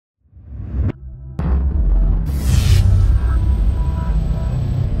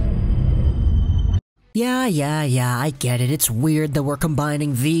Yeah, I get it. It's weird that we're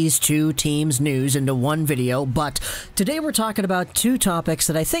combining these two teams' news into one video, but today we're talking about two topics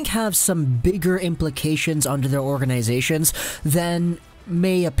that I think have some bigger implications onto their organizations than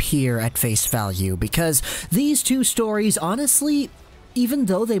may appear at face value, because these two stories, honestly, even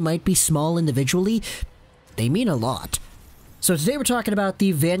though they might be small individually, they mean a lot. So today we're talking about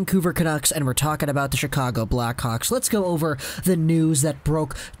the Vancouver Canucks and we're talking about the Chicago Blackhawks. Let's go over the news that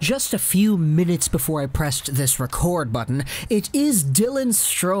broke just a few minutes before I pressed this record button. It is Dylan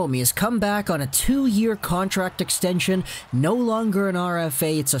Strome. He has come back on a 2-year contract extension, no longer an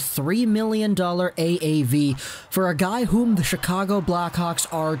RFA. It's a $3 million AAV for a guy whom the Chicago Blackhawks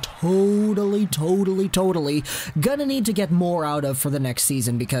are totally gonna need to get more out of for the next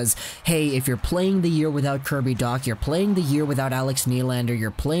season because, hey, if you're playing the year without Kirby, Dach, you're playing the year without Alex Nylander,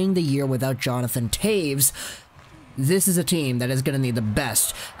 you're playing the year without Jonathan Toews. This is a team that is going to need the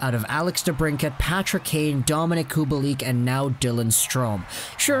best out of Alex DeBrincat, Patrick Kane, Dominik Kubalik, and now Dylan Strome.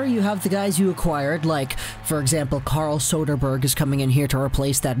 Sure, you have the guys you acquired, like, for example, Carl Soderberg is coming in here to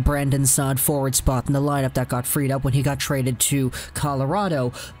replace that Brandon Saad forward spot in the lineup that got freed up when he got traded to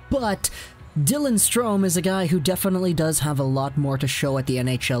Colorado, but Dylan Strome is a guy who definitely does have a lot more to show at the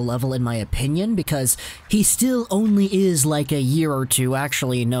NHL level, in my opinion, because he still only is like a year or two.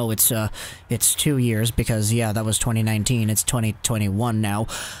 Actually, no, it's 2 years because, yeah, that was 2019. It's 2021 now.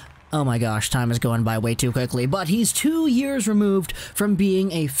 Oh my gosh, time is going by way too quickly, but he's 2 years removed from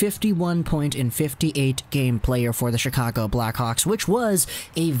being a 51-point in 58-game player for the Chicago Blackhawks, which was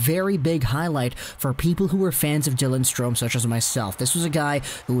a very big highlight for people who were fans of Dylan Strome, such as myself. This was a guy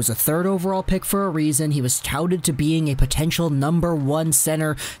who was a 3rd overall pick for a reason. He was touted to being a potential #1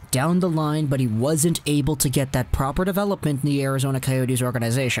 center down the line, but he wasn't able to get that proper development in the Arizona Coyotes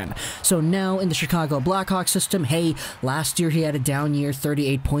organization. So now in the Chicago Blackhawks system, hey, last year he had a down year,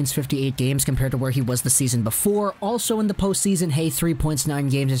 38 points, 58 games compared to where he was the season before. Also in the postseason, hey, 3 points, 9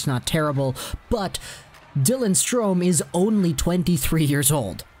 games, it's not terrible, but Dylan Strome is only 23 years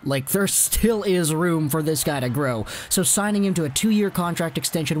old. Like, there still is room for this guy to grow. So signing him to a 2-year contract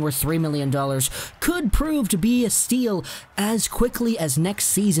extension worth $3 million could prove to be a steal as quickly as next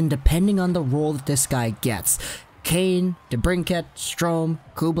season, depending on the role that this guy gets. Kane, DeBrincat, Strome,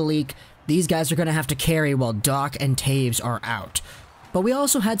 Kubalik, these guys are going to have to carry while Dach and Toews are out. But we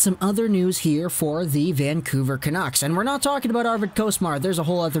also had some other news here for the Vancouver Canucks, and we're not talking about Arvid Kosmar, there's a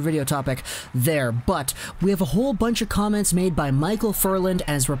whole other video topic there, but we have a whole bunch of comments made by Micheal Ferland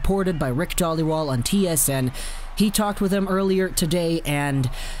as reported by Rick Dhaliwal on TSN. He talked with him earlier today, and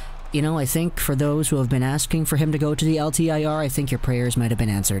you know, I think for those who have been asking for him to go to the LTIR, I think your prayers might have been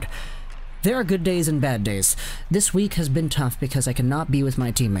answered. There are good days and bad days. This week has been tough because I cannot be with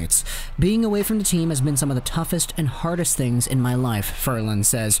my teammates. Being away from the team has been some of the toughest and hardest things in my life, Ferland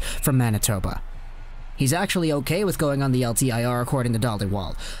says, from Manitoba. He's actually okay with going on the LTIR according to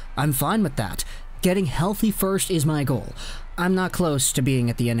Dhaliwal. I'm fine with that. Getting healthy first is my goal. I'm not close to being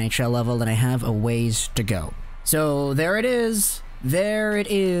at the NHL level and I have a ways to go. So there it is. There it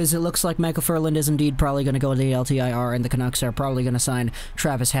is. It looks like Micheal Ferland is indeed probably going to go to the LTIR, and the Canucks are probably going to sign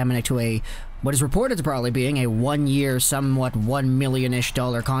Travis Hamonic to a, what is reported to probably being a 1-year, somewhat $1 million-ish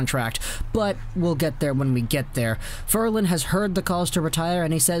contract, but we'll get there when we get there. Ferland has heard the calls to retire,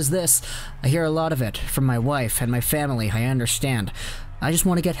 and he says this: I hear a lot of it from my wife and my family, I understand. I just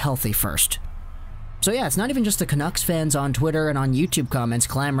want to get healthy first. So yeah, it's not even just the Canucks fans on Twitter and on YouTube comments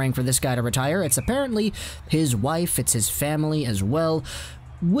clamoring for this guy to retire. It's apparently his wife, it's his family as well,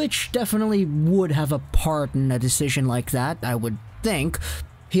 which definitely would have a part in a decision like that, I would think.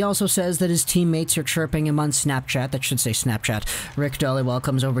 He also says that his teammates are chirping him on Snapchat. That should say Snapchat. Rick Dhaliwal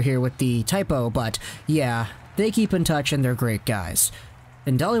comes over here with the typo, but yeah, they keep in touch and they're great guys.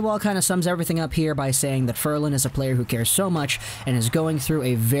 And Dhaliwal kind of sums everything up here by saying that Ferland is a player who cares so much and is going through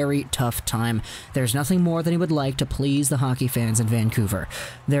a very tough time. There's nothing more than he would like to please the hockey fans in Vancouver.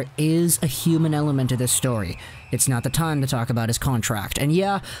 There is a human element to this story. It's not the time to talk about his contract. And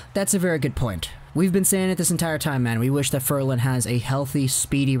yeah, that's a very good point. We've been saying it this entire time, man. We wish that Ferland has a healthy,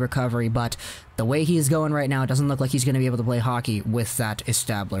 speedy recovery, but the way he is going right now, it doesn't look like he's going to be able to play hockey with that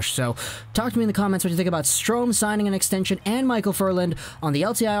established. So, talk to me in the comments what you think about Strome signing an extension and Micheal Ferland on the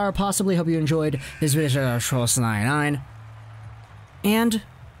LTIR, possibly. Hope you enjoyed this video. And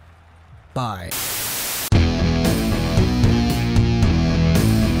bye.